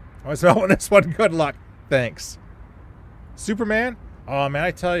 I smell this one. Good luck. Thanks. Superman? Oh man,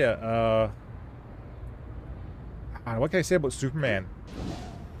 I tell you, what can I say about Superman?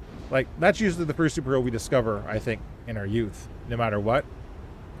 Like, that's usually the first superhero we discover, I think, in our youth, no matter what.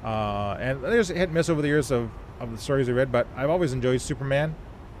 And there's a hit and miss over the years of the stories I read, but I've always enjoyed Superman.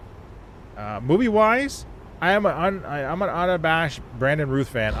 Movie-wise, I'm an unabashed Brandon Routh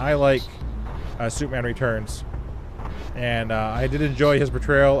fan. I like Superman Returns. And I did enjoy his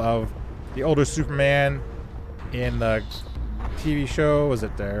portrayal of the older Superman in the TV show. Was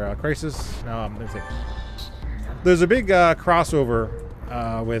it there? Crisis? No, there's a big crossover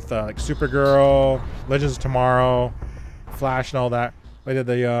with like Supergirl, Legends of Tomorrow, Flash, and all that. They did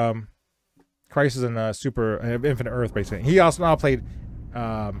the Crisis and Infinite Earth, basically. He also now played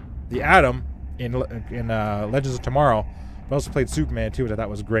the Atom in Legends of Tomorrow, but also played Superman too, which I thought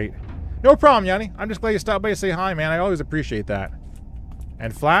was great. No problem, Yanni. I'm just glad you stopped by to say hi, man. I always appreciate that.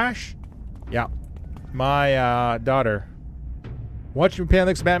 And Flash? Yeah. My daughter. Watching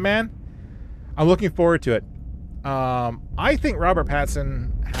Panelix Batman? I'm looking forward to it. I think Robert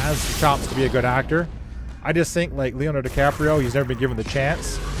Pattinson has the chops to be a good actor. I just think, like Leonardo DiCaprio, he's never been given the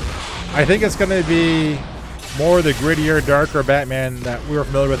chance. I think it's going to be more the grittier, darker Batman that we were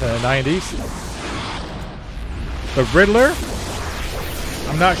familiar with in the 90s. The Riddler?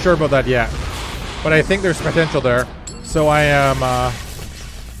 I'm not sure about that yet, but I think there's potential there. So I am,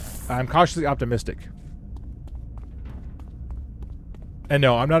 I'm cautiously optimistic. And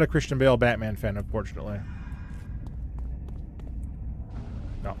no, I'm not a Christian Bale Batman fan, unfortunately.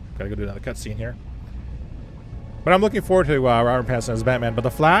 No, gotta go do another cutscene here. But I'm looking forward to Robert Pattinson as Batman. But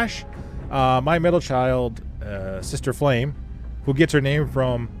the Flash, my middle child, Sister Flame, who gets her name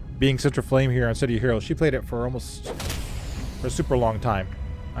from being Sister Flame here on City of Heroes, she played it for a super long time.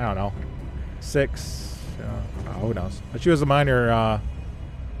 I don't know, 6. Who knows? But she was a minor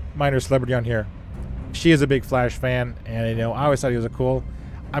celebrity on here. She is a big Flash fan, and you know, I always thought he was a cool.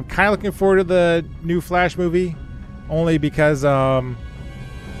 I'm kind of looking forward to the new Flash movie, only because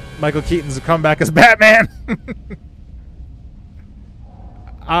Michael Keaton's come back as Batman.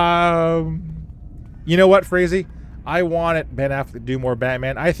 You know what, Frazee? I wanted Ben Affleck to do more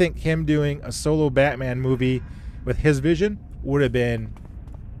Batman. I think him doing a solo Batman movie with his vision would have been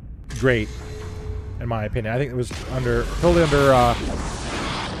great, in my opinion. I think it was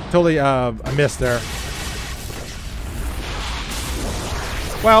totally a miss there.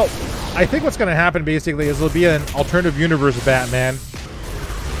 Well, I think what's going to happen basically is there'll be an alternative universe Batman.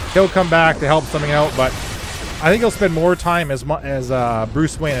 He'll come back to help something out, but I think he'll spend more time as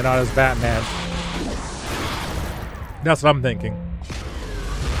Bruce Wayne and not as Batman. That's what I'm thinking.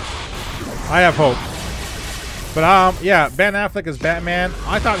 I have hope. But yeah, Ben Affleck as Batman,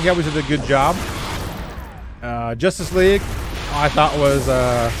 I thought he always did a good job. Justice League, I thought was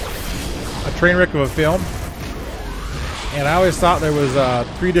a train wreck of a film. And I always thought there was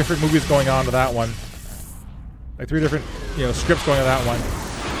 3 different movies going on to that one. Like 3 different, scripts going to that one.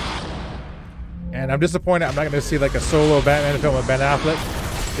 And I'm disappointed I'm not going to see like a solo Batman film with Ben Affleck.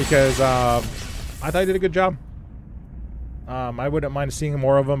 Because I thought he did a good job. I wouldn't mind seeing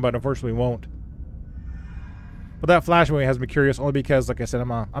more of them, but unfortunately won't. But that Flash movie has me curious only because, like I said,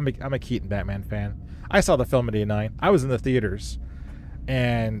 I'm a Keaton Batman fan. I saw the film in '89. I was in the theaters.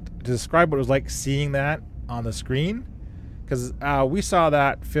 And to describe what it was like seeing that on the screen, because we saw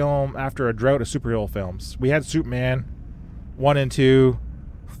that film after a drought of superhero films. We had Superman 1 and 2,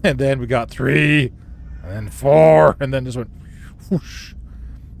 and then we got 3, and then 4, and then just went whoosh.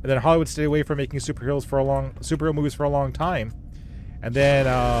 And then Hollywood stayed away from making superhero movies for a long time. And then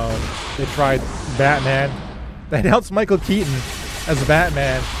they tried Batman. They announced Michael Keaton as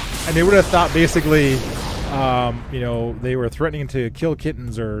Batman, and they would have thought basically, they were threatening to kill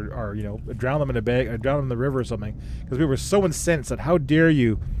kittens or drown them in a bag, or drown them in the river or something, because we were so incensed that how dare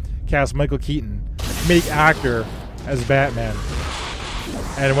you cast Michael Keaton, a comedic actor, as Batman.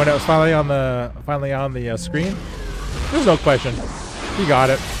 And when it was finally on the screen, there's no question, he got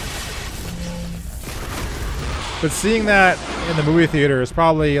it. But seeing that in the movie theater is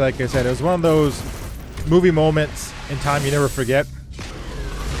probably, like I said, it was one of those movie moments in time you never forget.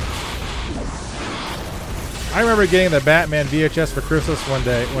 I remember getting the Batman VHS for Christmas one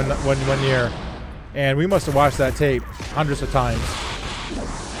year, and we must have watched that tape hundreds of times.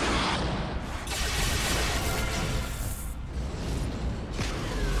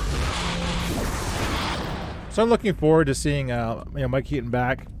 So I'm looking forward to seeing Mike Keaton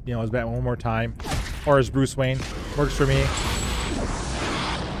back, as Batman one more time, or as Bruce Wayne. Works for me.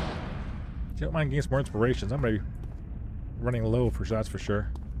 If you don't mind getting some more inspirations, I'm gonna be running low for shots for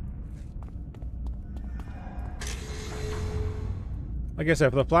sure. Like I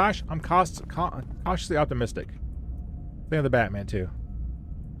said, for the Flash, I'm cautiously optimistic. Same with the Batman too.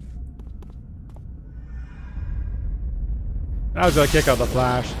 That was a kick out of the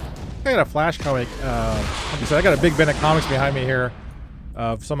Flash. I got a Flash comic. Like I said, I got a big bin of comics behind me here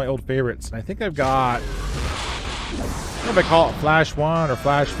of some of my old favorites. And I think I've got, I don't know if I call it Flash 1 or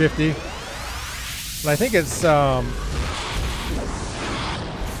Flash 50. But I think it's, was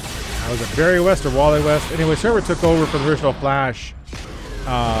it Barry West or Wally West? Anyway, whoever took over for the original Flash,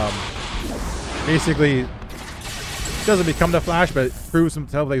 basically doesn't become the Flash, but proves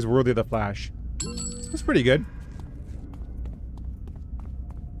himself that he's worthy of the Flash. It's pretty good.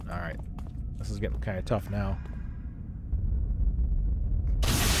 Alright. This is getting kind of tough now.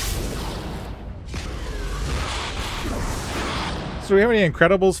 So do we have any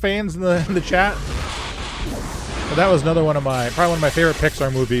Incredibles fans in the chat? But that was another probably one of my favorite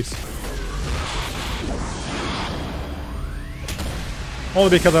Pixar movies.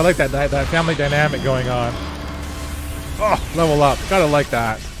 Only because I like that family dynamic going on. Oh, level up. Gotta like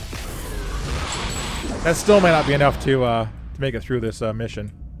that. That still might not be enough to make it through this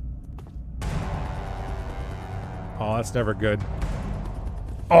mission. Oh, that's never good.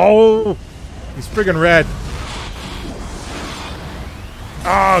 Oh! He's friggin' red.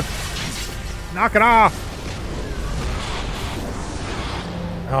 Oh! Knock it off!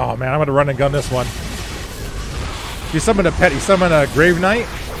 Oh man, I'm gonna run and gun this one. He summoned a pet. He summoned a Grave Knight.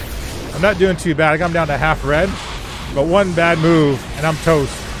 I'm not doing too bad. I got him down to half red. But one bad move, and I'm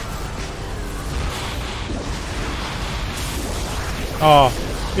toast. Oh,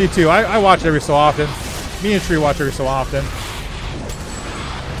 me too. I watch every so often. Me and Tree watch every so often.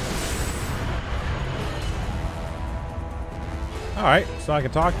 Alright, so I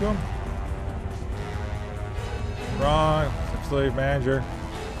can talk to him. Wrong. Slave manager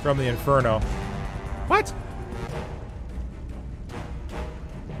from the Inferno. What?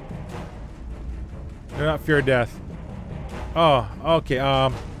 Do not fear death. Oh, okay,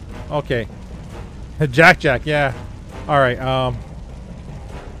 okay. Jack, yeah. Alright,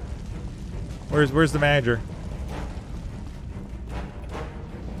 where's the manager?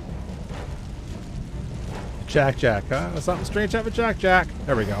 Jack, huh? Something strange happened with Jack.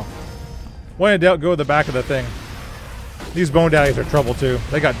 There we go. When in doubt, go to the back of the thing. These Bone Daddies are trouble too.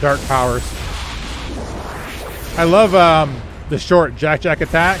 They got dark powers. I love the short Jack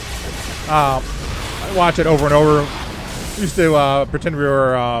attack. I watch it over and over. Used to pretend we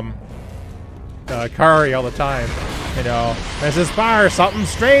were Kari all the time. You know, Mrs. Fire, something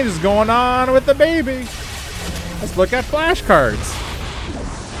strange is going on with the baby. Let's look at flashcards.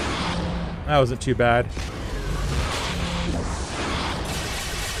 That wasn't too bad.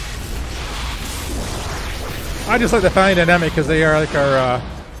 I just like the family dynamic because they are like our.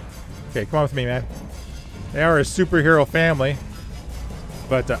 Okay, come on with me, man. They are a superhero family.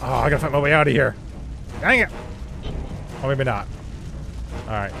 But oh, I gotta find my way out of here. Dang it! Oh, maybe not.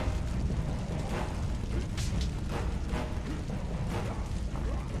 All right.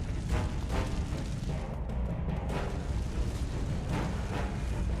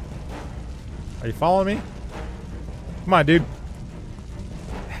 Are you following me? Come on, dude.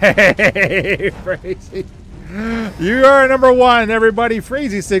 Hey, Crazy. You are number one, everybody.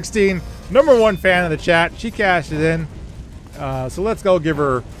 Frazzy16, number one fan of the chat. She cashed it in. So let's go give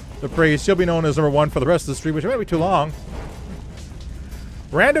her the praise. She'll be known as number one for the rest of the stream, which might be too long.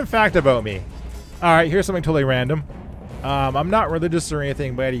 Random fact about me. All right, here's something totally random. I'm not religious or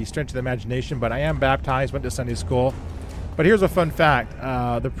anything by any stretch of the imagination, but I am baptized, went to Sunday school. But here's a fun fact.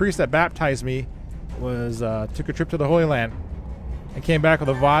 The priest that baptized me was took a trip to the Holy Land and came back with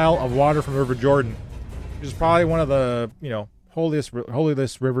a vial of water from the River Jordan, which is probably one of the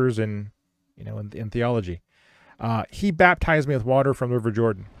holiest rivers in in theology. He baptized me with water from the River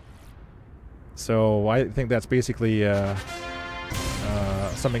Jordan. So I think that's basically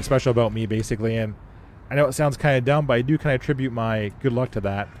something special about me, basically. And I know it sounds kind of dumb, but I do kind of attribute my good luck to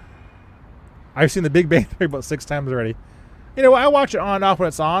that. I've seen The Big Bang Theory about 6 times already. You know, I watch it on and off when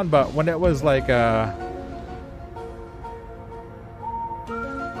it's on, but when it was like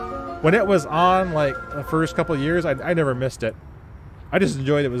when it was on like the first couple of years, I never missed it. I just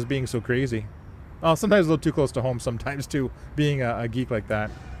enjoyed it was being so crazy. Oh, sometimes a little too close to home sometimes too, being a geek like that.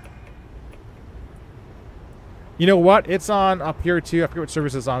 You know what? It's on up here too. I forget what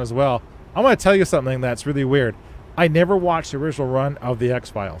service it's on as well. I'm going to tell you something that's really weird. I never watched the original run of The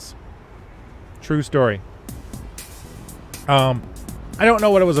X-Files. True story. I don't know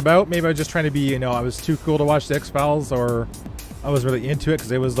what it was about. Maybe I was just trying to be, I was too cool to watch The X-Files, or I was really into it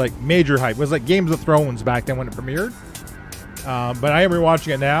because it was like major hype. It was like Games of Thrones back then when it premiered. But I am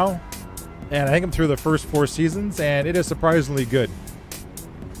rewatching it now, and I think I'm through the first 4 seasons, and it is surprisingly good.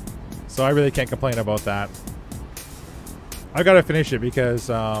 So I really can't complain about that. I gotta finish it because,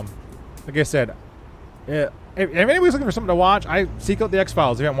 like I said, if anybody's looking for something to watch, I seek out The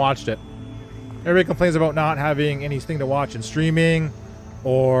X-Files if you haven't watched it. Everybody complains about not having anything to watch in streaming,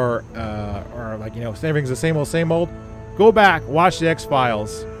 or like, everything's the same old. Go back, watch The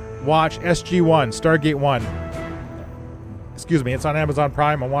X-Files. Watch SG-1, Stargate 1. Excuse me, it's on Amazon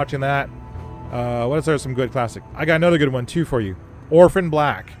Prime. I'm watching that. What is there? Some good classic. I got another good one too for you. Orphan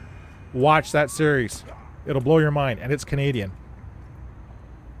Black. Watch that series. It'll blow your mind, and it's Canadian.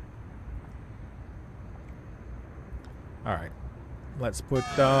 All right, let's put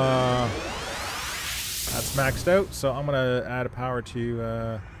that's maxed out, so I'm gonna add a power to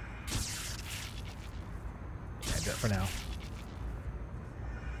add that for now.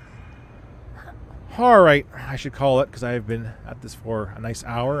 All right, I should call it because I've been at this for a nice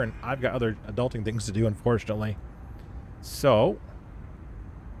hour, and I've got other adulting things to do, unfortunately. So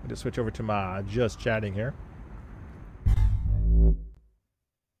I'll just switch over to my just chatting here.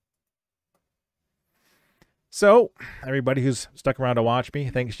 So, everybody who's stuck around to watch me,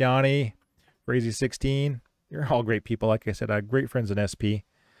 thanks, Johnny, Crazy16. You're all great people. Like I said, I have great friends in SP.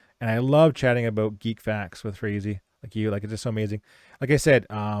 And I love chatting about geek facts with Crazy, like you. Like, it's just so amazing. Like I said,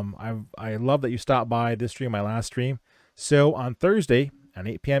 I love that you stopped by this stream, my last stream. So, on Thursday at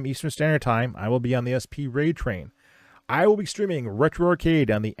 8 p.m. Eastern Standard Time, I will be on the SP Raid Train. I will be streaming Retro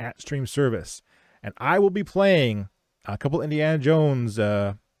Arcade on the @stream service. And I will be playing a couple Indiana Jones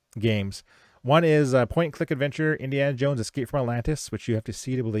games. One is point-and-click adventure, Indiana Jones Escape from Atlantis, which you have to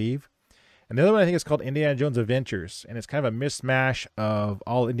see to believe. And the other one I think is called Indiana Jones Adventures, and it's kind of a mishmash of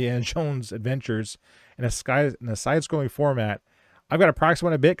all Indiana Jones adventures in a side-scrolling format. I've got to practice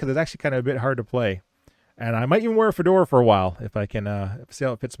one a bit because it's actually kind of a bit hard to play. And I might even wear a fedora for a while if I can see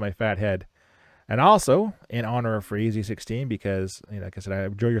how it fits my fat head. And also, in honor of Frazzy16, because, like I said, I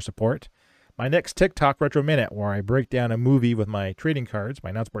enjoy your support, my next TikTok Retro Minute, where I break down a movie with my trading cards,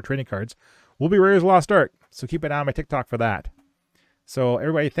 my non-sport trading cards, will be Rare's Lost Ark. So keep an eye on my TikTok for that. So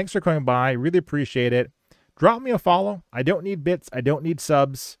everybody, thanks for coming by. Really appreciate it. Drop me a follow. I don't need bits. I don't need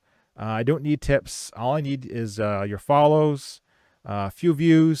subs. I don't need tips. All I need is your follows, a few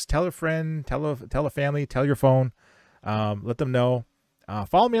views. Tell a friend, tell a family, tell your phone. Let them know.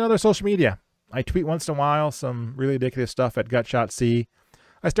 Follow me on other social media. I tweet once in a while some really ridiculous stuff at GutshotC.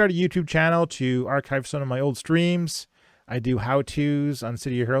 I started a YouTube channel to archive some of my old streams. I do how-tos on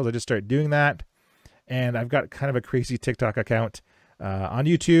City of Heroes. I just started doing that. And I've got kind of a crazy TikTok account. On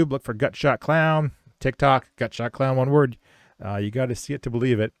YouTube, look for Gutshot Clown. TikTok, Gutshot Clown, one word. You got to see it to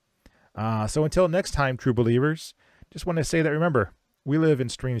believe it. So until next time, true believers, just want to say that, remember, we live in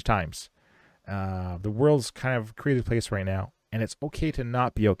strange times. The world's kind of a crazy place right now, and it's okay to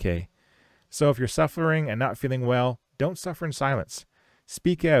not be okay. So if you're suffering and not feeling well, don't suffer in silence.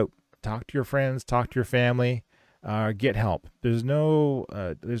 Speak out. Talk to your friends. Talk to your family. Get help. There's no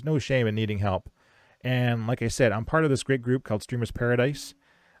shame in needing help. And like I said, I'm part of this great group called Streamers Paradise.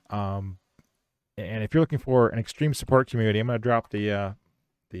 And if you're looking for an extreme support community, I'm going to drop the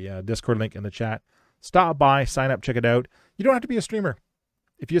Discord link in the chat. Stop by, sign up, check it out. You don't have to be a streamer.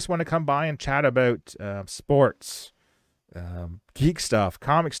 If you just want to come by and chat about sports, geek stuff,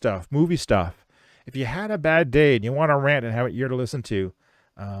 comic stuff, movie stuff. If you had a bad day and you want to rant and have an ear to listen to,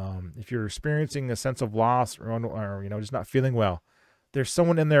 if you're experiencing a sense of loss or just not feeling well, there's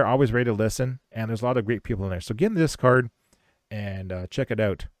someone in there always ready to listen, and there's a lot of great people in there. So get in the Discord and check it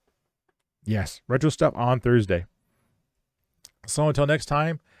out. Yes, retro stuff on Thursday. So until next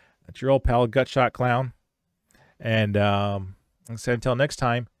time, that's your old pal Gutshot Clown. And like I said, until next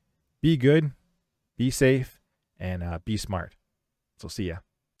time, be good, be safe, and be smart. So see ya.